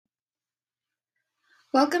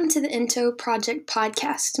Welcome to the Ento Project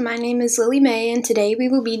podcast. My name is Lily May, and today we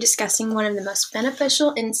will be discussing one of the most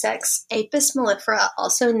beneficial insects, Apis mellifera,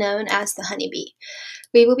 also known as the honeybee.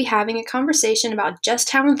 We will be having a conversation about just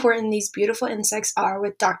how important these beautiful insects are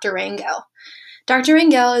with Dr. Rangel. Dr.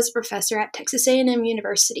 Rangel is a professor at Texas A&M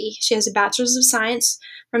University. She has a Bachelor's of Science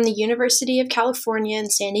from the University of California in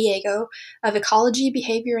San Diego of Ecology,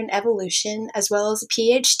 Behavior, and Evolution, as well as a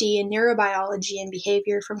PhD in Neurobiology and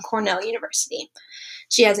Behavior from Cornell University.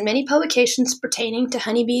 She has many publications pertaining to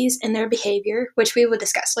honeybees and their behavior, which we will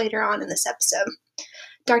discuss later on in this episode.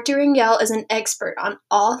 Dr. Rangel is an expert on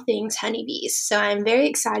all things honeybees, so I am very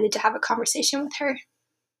excited to have a conversation with her.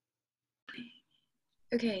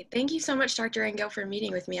 Okay, thank you so much, Dr. Rangel, for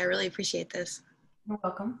meeting with me. I really appreciate this. You're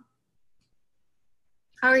welcome.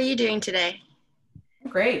 How are you doing today?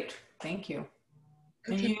 Great, thank you.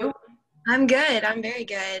 And you? I'm good. I'm very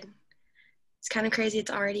good. It's kind of crazy.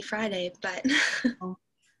 It's already Friday, but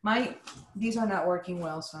these are not working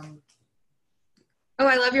well, so Oh,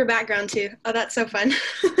 I love your background too. Oh, that's so fun.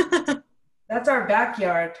 That's our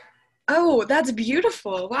backyard. Oh, that's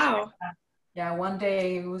beautiful. Wow. Yeah, one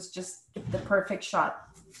day it was just the perfect shot.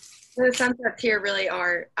 The sunsets here really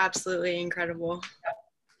are absolutely incredible.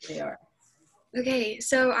 They are. Okay,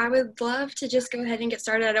 so I would love to just go ahead and get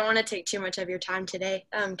started. I don't want to take too much of your time today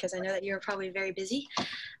because I know that you're probably very busy.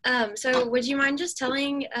 So would you mind just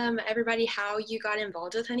telling everybody how you got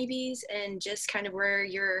involved with honeybees and just kind of where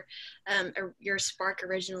your spark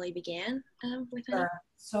originally began with honeybees?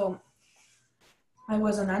 So I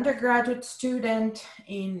was an undergraduate student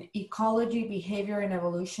in ecology, behavior, and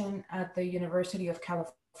evolution at the University of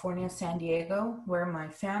California, San Diego, where my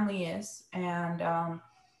family is. And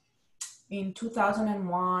in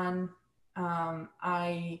 2001,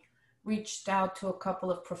 I reached out to a couple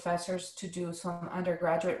of professors to do some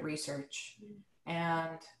undergraduate research.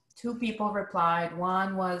 And two people replied.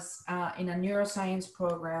 One was in a neuroscience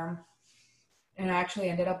program, and I actually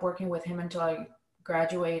ended up working with him until I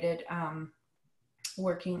graduated,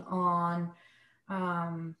 working on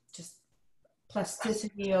just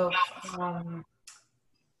plasticity of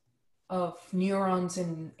neurons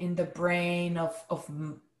in the brain of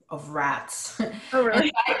rats. Oh,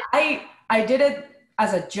 really? I did it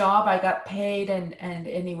as a job. I got paid and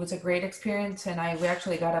it was a great experience, and we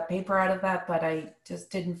actually got a paper out of that, but I just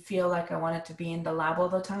didn't feel like I wanted to be in the lab all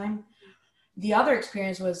the time. The other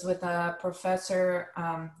experience was with a professor.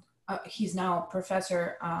 He's now a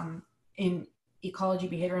professor in ecology,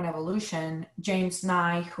 behavior, and evolution, James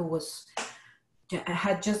Nye, who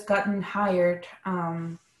had just gotten hired,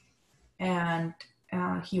 and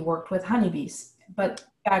he worked with honeybees. But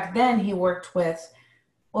back then he worked with,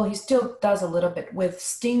 well, he still does a little bit with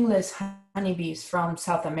stingless honeybees from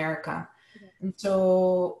South America. And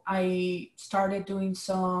so I started doing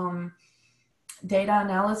some data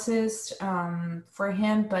analysis for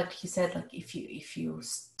him, but he said, like, if you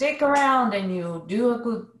stick around and you do a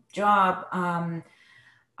good job,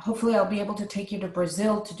 hopefully I'll be able to take you to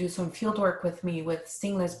Brazil to do some field work with me with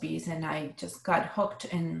stingless bees. And I just got hooked,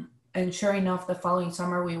 and sure enough, the following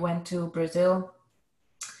summer we went to Brazil,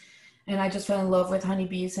 and I just fell in love with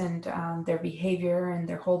honeybees and their behavior and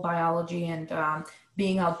their whole biology, and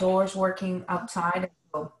being outdoors, working outside.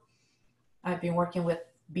 So I've been working with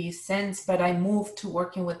bees since, but I moved to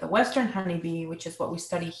working with the Western honeybee, which is what we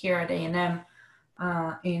study here at A&M,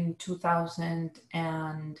 in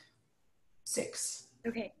 2006.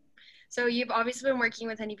 Okay. So you've obviously been working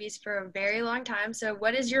with honeybees for a very long time. So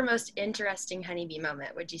what is your most interesting honeybee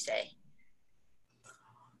moment, would you say?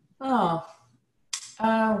 Oh,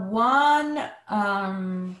 one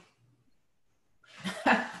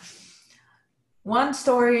one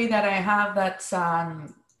story that I have that's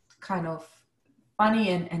kind of funny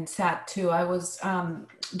and sad too. I was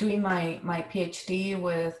doing my PhD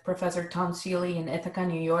with Professor Tom Seeley in Ithaca,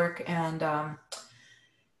 New York, and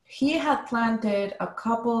he had planted a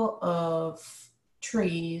couple of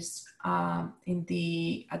trees at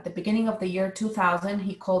the beginning of the year 2000.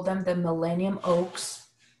 He called them the Millennium Oaks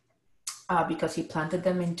because he planted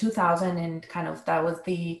them in 2000, and kind of that was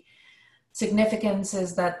the significance,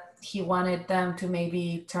 is that he wanted them to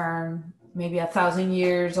maybe turn maybe 1,000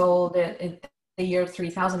 years old at the year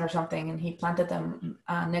 3000 or something, and he planted them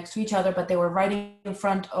next to each other, but they were right in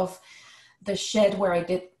front of the shed where I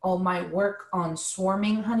did all my work on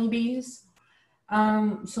swarming honeybees.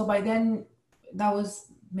 So by then, that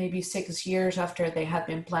was maybe 6 years after they had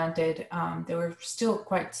been planted. They were still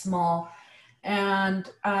quite small, and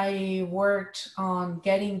I worked on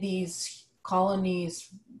getting these colonies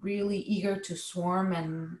really eager to swarm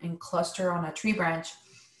and cluster on a tree branch.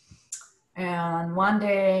 And one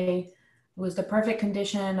day was the perfect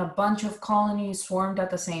condition. A bunch of colonies swarmed at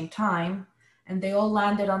the same time, and they all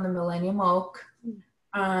landed on the Millennium Oak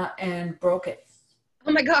and broke it.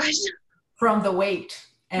 Oh my gosh. From the weight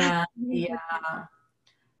and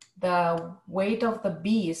the weight of the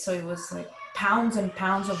bees. So it was like pounds and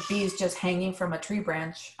pounds of bees just hanging from a tree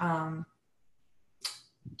branch.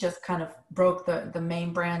 Just kind of broke the main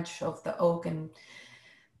branch of the oak and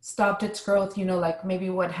stopped its growth, you know, like maybe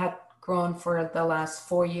what had grown for the last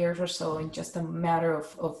 4 years or so in just a matter of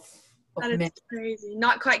That is minutes. crazy.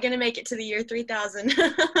 Not quite going to make it to the year 3000.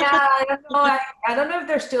 Yeah, I don't know. I don't know if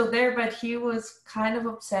they're still there, but he was kind of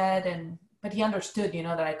upset, but he understood, you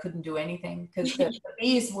know, that I couldn't do anything because the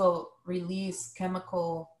bees will release chemical,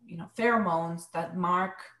 you know, pheromones that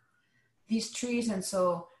mark these trees, and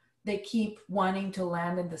so they keep wanting to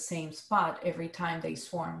land in the same spot every time they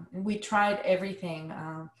swarm. And we tried everything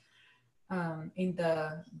in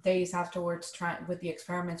the days afterwards, trying with the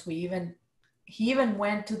experiments. He even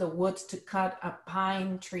went to the woods to cut a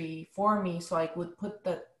pine tree for me so I would put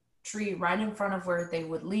the tree right in front of where they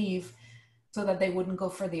would leave so that they wouldn't go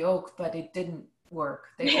for the oak, but it didn't work.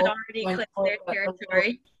 They It all already went clicked for their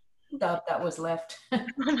territory. stuff that was left.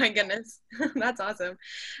 Oh my goodness. That's awesome.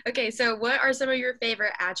 Okay, so what are some of your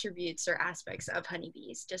favorite attributes or aspects of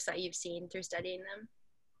honeybees, just that you've seen through studying them?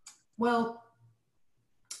 Well,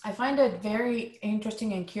 I find it very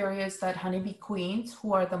interesting and curious that honeybee queens,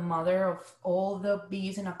 who are the mother of all the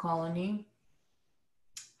bees in a colony,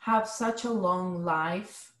 have such a long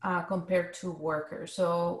life compared to workers.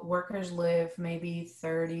 So workers live maybe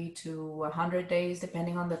 30 to 100 days,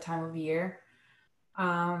 depending on the time of year.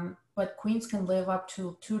 But queens can live up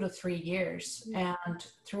to 2 to 3 years. And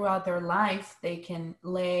throughout their life, they can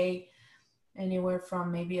lay anywhere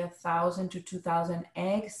from maybe 1,000 to 2,000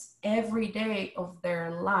 eggs every day of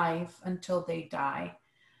their life until they die,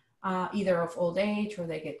 either of old age or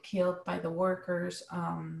they get killed by the workers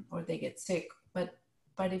or they get sick.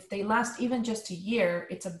 But if they last even just a year,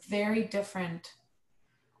 it's a very different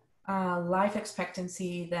life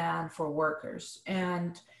expectancy than for workers.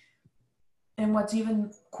 And what's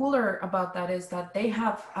even cooler about that is that they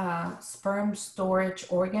have a sperm storage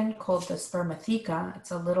organ called the spermatheca.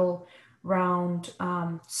 It's a little round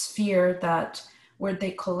sphere where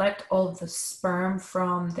they collect all of the sperm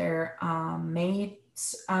from their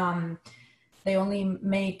mates. They only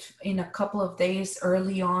mate in a couple of days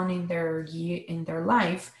early on in their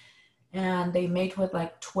life, and they mate with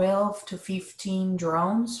like 12 to 15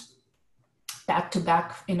 drones back to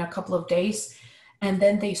back in a couple of days, and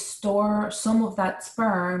then they store some of that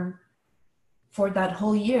sperm for that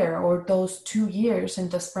whole year or those 2 years,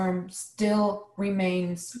 and the sperm still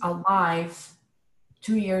remains alive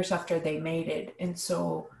 2 years after they mated. And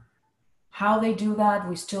so how they do that,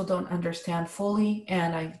 we still don't understand fully.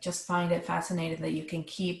 And I just find it fascinating that you can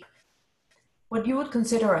keep what you would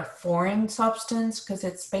consider a foreign substance, because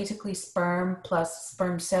it's basically sperm plus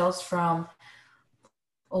sperm cells from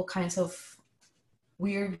all kinds of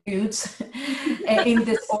weird dudes in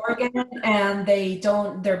this organ, and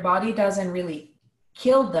their body doesn't really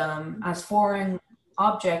kill them as foreign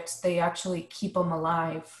objects. They actually keep them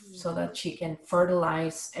alive so that she can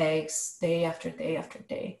fertilize eggs day after day after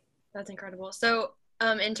day. That's incredible. So,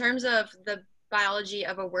 in terms of the biology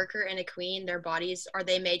of a worker and a queen, their bodies, are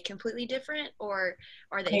they made completely different, or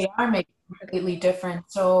are they? They are made completely different.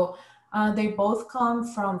 So they both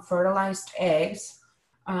come from fertilized eggs.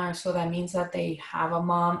 So that means that they have a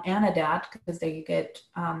mom and a dad, because they get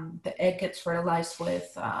the egg gets fertilized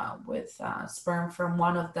with sperm from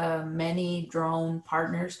one of the many drone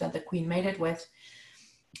partners that the queen mated with.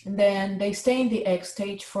 And then they stay in the egg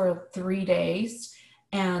stage for 3 days.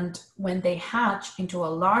 And when they hatch into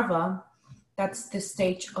a larva, that's the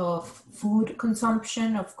stage of food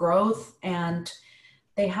consumption, of growth. And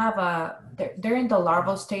they're in the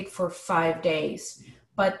larval state for 5 days.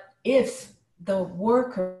 But if the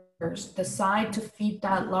workers decide to feed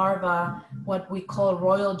that larva what we call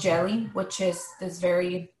royal jelly, which is this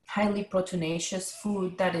very highly proteinaceous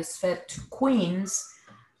food that is fed to queens,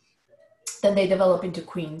 then they develop into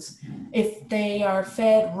queens. If they are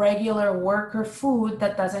fed regular worker food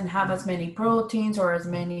that doesn't have as many proteins or as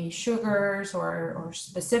many sugars or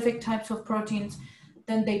specific types of proteins,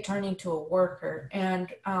 then they turn into a worker.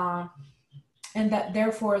 And that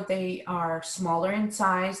therefore they are smaller in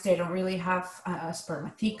size. They don't really have a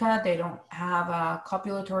spermatheca. They don't have a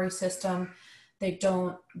copulatory system. They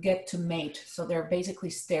don't get to mate. So they're basically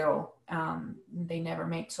sterile. They never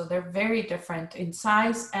mate. So they're very different in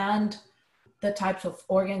size and the types of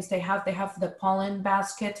organs they have. They have the pollen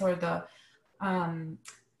basket, or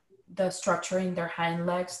the structure in their hind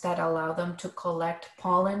legs that allow them to collect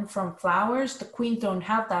pollen from flowers. The queens don't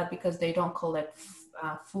have that because they don't collect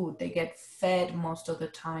food. They get fed most of the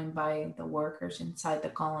time by the workers inside the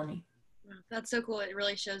colony. That's so cool. It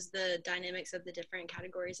really shows the dynamics of the different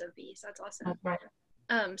categories of bees. That's awesome. That's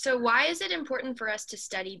right. So why is it important for us to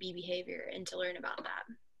study bee behavior and to learn about that?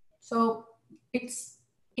 So it's,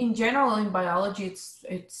 in general, in biology,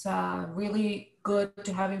 it's really good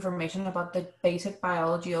to have information about the basic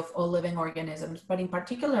biology of all living organisms. But in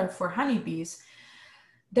particular for honeybees,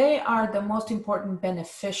 they are the most important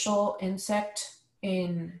beneficial insect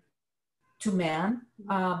to man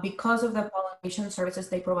because of the pollination services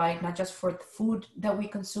they provide, not just for the food that we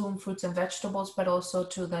consume, fruits and vegetables, but also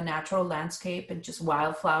to the natural landscape and just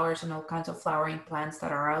wildflowers and all kinds of flowering plants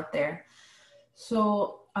that are out there.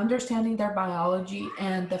 So understanding their biology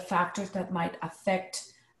and the factors that might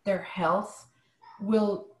affect their health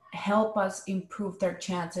will help us improve their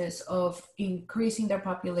chances of increasing their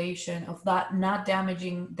population, of that not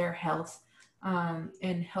damaging their health,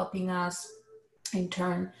 and helping us in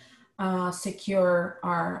turn secure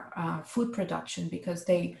our food production, because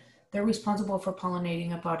they're responsible for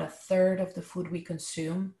pollinating about a third of the food we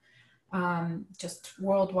consume. Just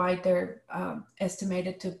worldwide, they're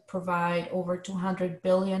estimated to provide over $200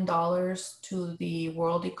 billion to the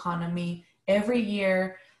world economy every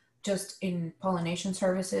year, just in pollination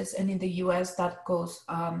services. And in the US, that goes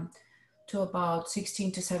to about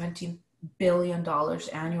 16 to 17 billion dollars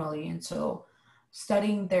annually. And so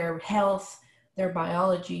studying their health, their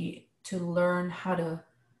biology, to learn how to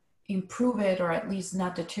improve it, or at least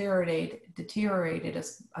not deteriorate it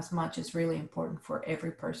as much, is really important for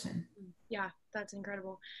every person. Yeah, that's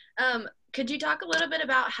incredible. Could you talk a little bit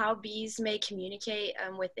about how bees may communicate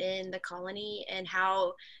within the colony, and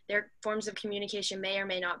how their forms of communication may or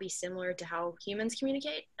may not be similar to how humans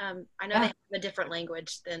communicate? I know they have a different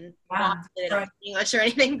language than they don't speak English or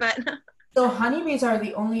anything, but so honeybees are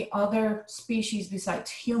the only other species besides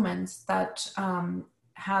humans that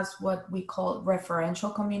has what we call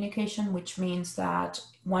referential communication, which means that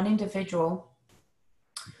one individual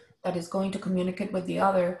that is going to communicate with the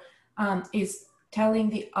other is telling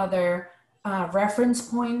the other reference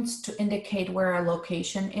points to indicate where a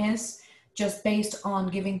location is, just based on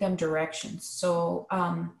giving them directions. So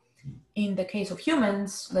in the case of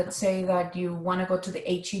humans, let's say that you want to go to the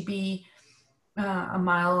HEB a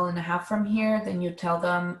mile and a half from here, then you tell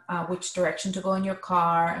them which direction to go in your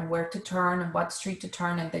car and where to turn and what street to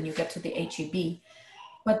turn, and then you get to the HEB.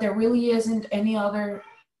 But there really isn't any other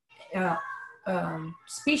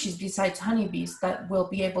species besides honeybees that will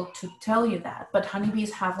be able to tell you that. But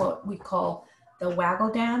honeybees have what we call the waggle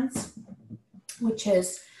dance, which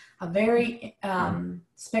is a very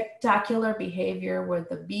spectacular behavior where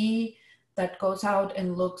the bee that goes out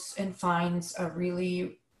and looks and finds a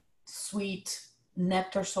really sweet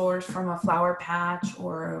nectar source from a flower patch,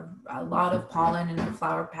 or a lot of pollen in a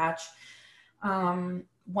flower patch,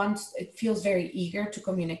 once it feels very eager to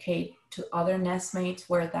communicate to other nestmates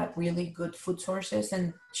where that really good food source is,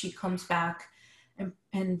 and she comes back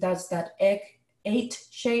and does that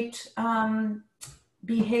eight-shaped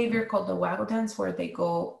behavior called the waggle dance, where they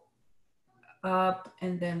go up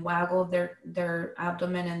and then waggle their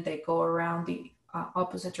abdomen, and they go around the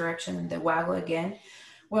opposite direction and they waggle again.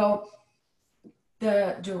 Well,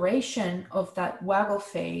 the duration of that waggle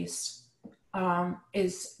phase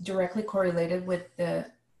is directly correlated with the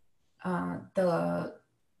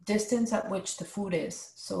distance at which the food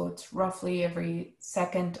is. So it's roughly every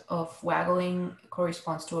second of waggling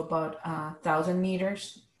corresponds to about 1,000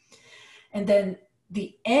 meters. And then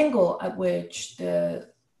the angle at which the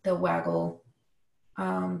waggle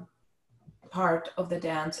part of the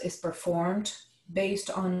dance is performed, based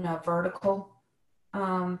on a vertical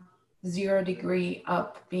 0 degree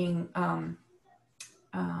up being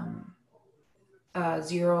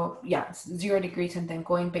 0 degrees, and then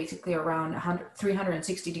going basically around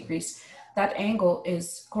 360 degrees. That angle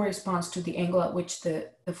corresponds to the angle at which the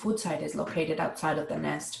food site is located outside of the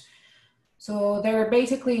nest. So they're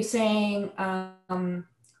basically saying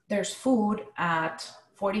there's food at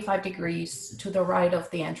 45 degrees to the right of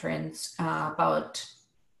the entrance, about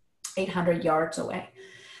 800 yards away.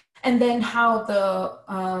 And then how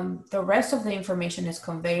the rest of the information is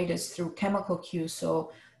conveyed is through chemical cues.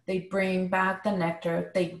 So they bring back the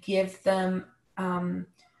nectar, they give them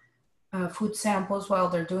food samples while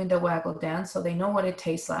they're doing the waggle dance, so they know what it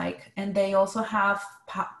tastes like. And they also have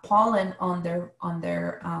pollen on their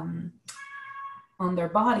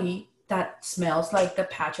body that smells like the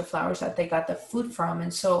patch of flowers that they got the food from.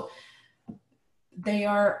 And so they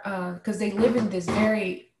are, because they live in this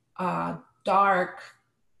very dark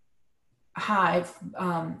hive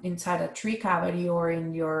inside a tree cavity or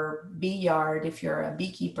in your bee yard, if you're a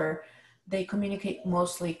beekeeper, they communicate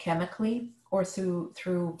mostly chemically or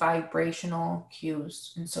through vibrational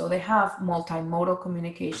cues. And so they have multimodal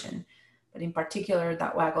communication. But in particular,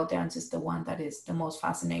 that waggle dance is the one that is the most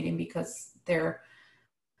fascinating because they're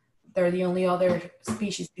the only other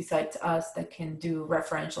species besides us that can do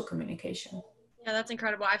referential communication. Yeah, that's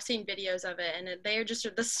incredible. I've seen videos of it, and they're just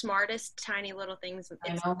the smartest, tiny little things.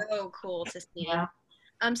 I It's know. so cool to see. Yeah.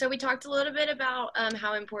 So we talked a little bit about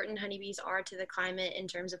how important honeybees are to the climate in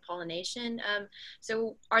terms of pollination.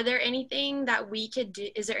 So are there anything that we could do?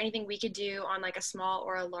 Is there anything we could do on like a small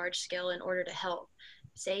or a large scale in order to help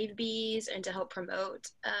save bees and to help promote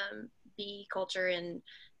bee culture and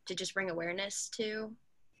to just bring awareness to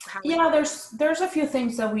how we? Yeah, there's a few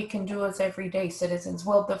things that we can do as everyday citizens.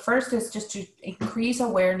 Well, the first is just to increase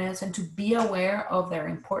awareness and to be aware of their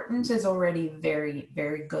importance is already very,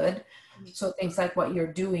 very good. So things like what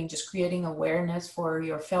you're doing, just creating awareness for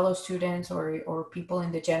your fellow students or people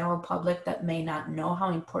in the general public that may not know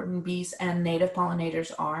how important bees and native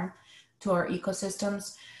pollinators are to our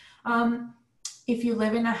ecosystems. Um, if you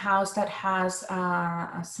live in a house that has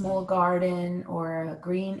a small garden or a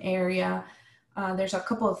green area, there's a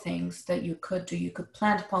couple of things that you could do. You could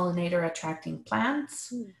plant pollinator attracting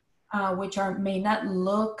plants, which may not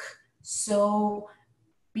look so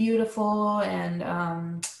beautiful and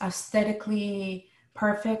aesthetically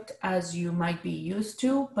perfect as you might be used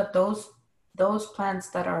to, but those plants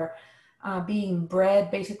that are being bred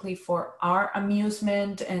basically for our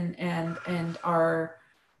amusement and our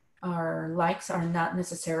likes are not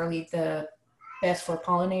necessarily the best for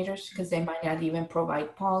pollinators because they might not even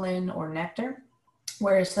provide pollen or nectar.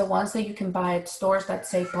 Whereas the ones that you can buy at stores that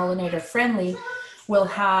say pollinator friendly will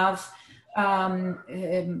have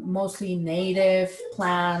mostly native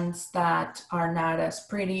plants that are not as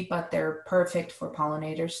pretty, but they're perfect for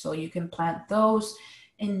pollinators. So you can plant those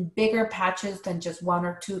in bigger patches than just one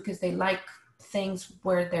or two because they like things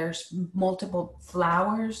where there's multiple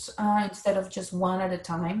flowers instead of just one at a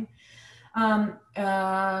time. Um,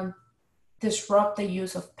 uh, Disrupt the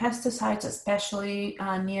use of pesticides, especially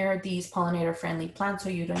near these pollinator-friendly plants, so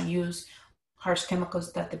you don't use harsh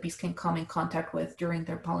chemicals that the bees can come in contact with during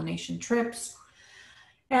their pollination trips.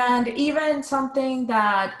 And even something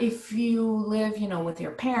that if you live, with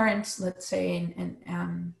your parents, let's say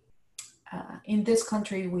in this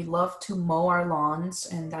country, we love to mow our lawns,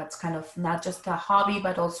 and that's kind of not just a hobby,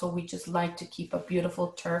 but also we just like to keep a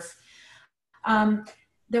beautiful turf. Um,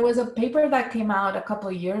 there was a paper that came out a couple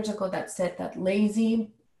of years ago that said that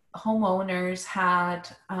lazy homeowners had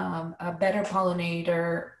a better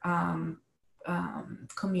pollinator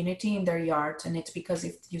community in their yards. And it's because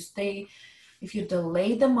if you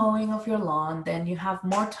delay the mowing of your lawn, then you have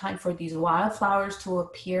more time for these wildflowers to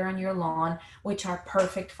appear on your lawn, which are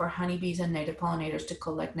perfect for honeybees and native pollinators to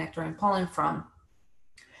collect nectar and pollen from.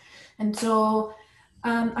 And so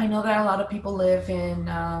I know that a lot of people live in,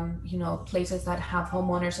 places that have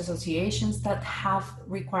homeowners associations that have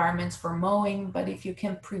requirements for mowing. But if you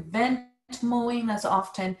can prevent mowing as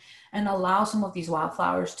often and allow some of these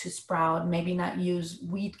wildflowers to sprout, maybe not use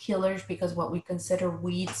weed killers because what we consider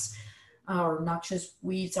weeds or noxious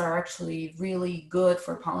weeds are actually really good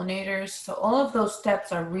for pollinators. So all of those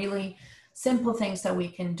steps are really simple things that we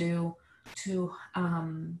can do to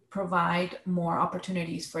provide more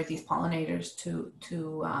opportunities for these pollinators to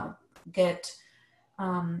get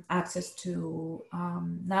access to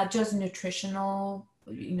not just nutritious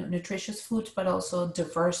foods, but also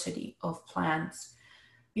diversity of plants.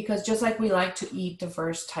 Because just like we like to eat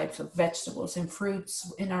diverse types of vegetables and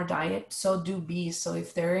fruits in our diet, so do bees. So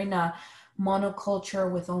if they're in a monoculture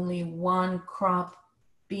with only one crop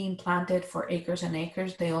being planted for acres and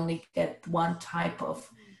acres, they only get one type of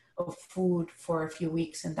food for a few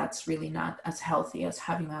weeks, and that's really not as healthy as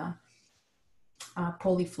having a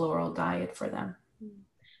polyfloral diet for them.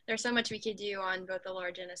 There's so much we could do on both a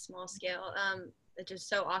large and a small scale. It's just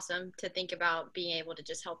so awesome to think about being able to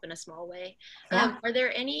just help in a small way. Yeah. Are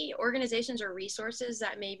there any organizations or resources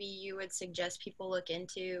that maybe you would suggest people look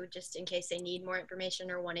into just in case they need more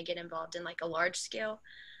information or want to get involved in like a large scale?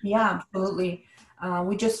 Yeah, absolutely.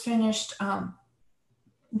 We just finished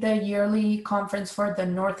the yearly conference for the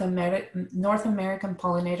North American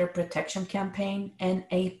Pollinator Protection Campaign,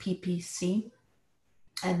 NAPPC,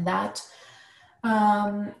 and that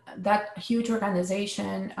huge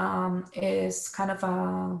organization is kind of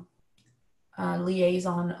a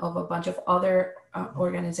liaison of a bunch of other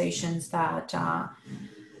organizations that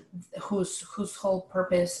whose whole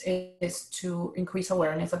purpose is to increase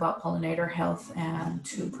awareness about pollinator health and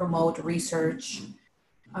to promote research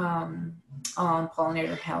on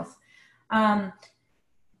pollinator health. The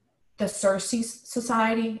Xerces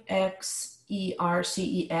Society,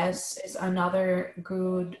 XERCES, is another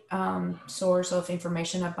good source of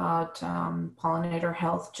information about pollinator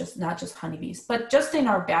health, just not just honeybees, but just in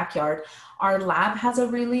our backyard. Our lab has a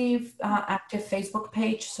really active Facebook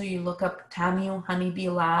page, so you look up TAMU Honeybee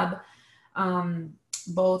Lab,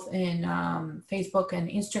 both in Facebook and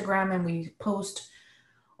Instagram, and we post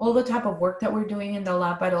all the type of work that we're doing in the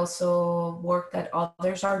lab, but also work that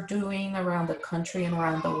others are doing around the country and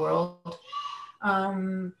around the world.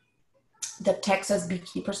 The Texas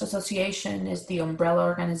Beekeepers Association is the umbrella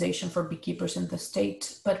organization for beekeepers in the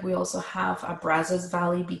state, but we also have a Brazos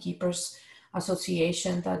Valley Beekeepers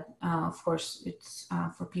Association that, of course, it's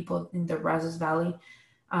for people in the Brazos Valley.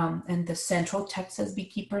 And the Central Texas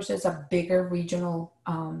Beekeepers is a bigger regional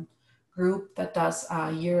group that does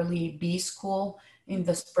a yearly bee school in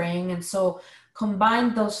the spring. And so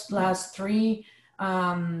combine those last three,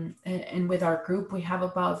 and with our group, we have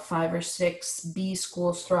about 5 or 6 bee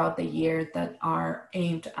schools throughout the year that are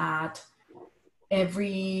aimed at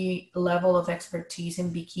every level of expertise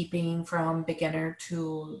in beekeeping, from beginner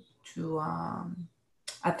to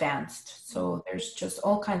advanced. So there's just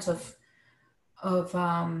all kinds of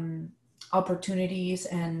opportunities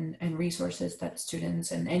and resources that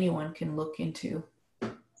students and anyone can look into.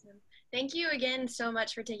 Thank you again so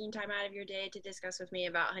much for taking time out of your day to discuss with me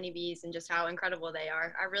about honeybees and just how incredible they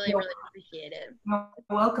are. I really appreciate it. You're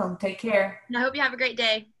welcome. Take care. And I hope you have a great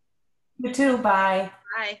day. You too. Bye.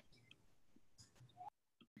 Bye.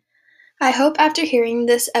 I hope after hearing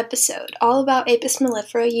this episode all about Apis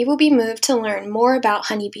mellifera, you will be moved to learn more about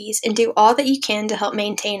honeybees and do all that you can to help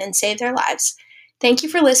maintain and save their lives. Thank you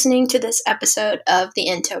for listening to this episode of the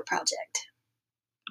Ento Project.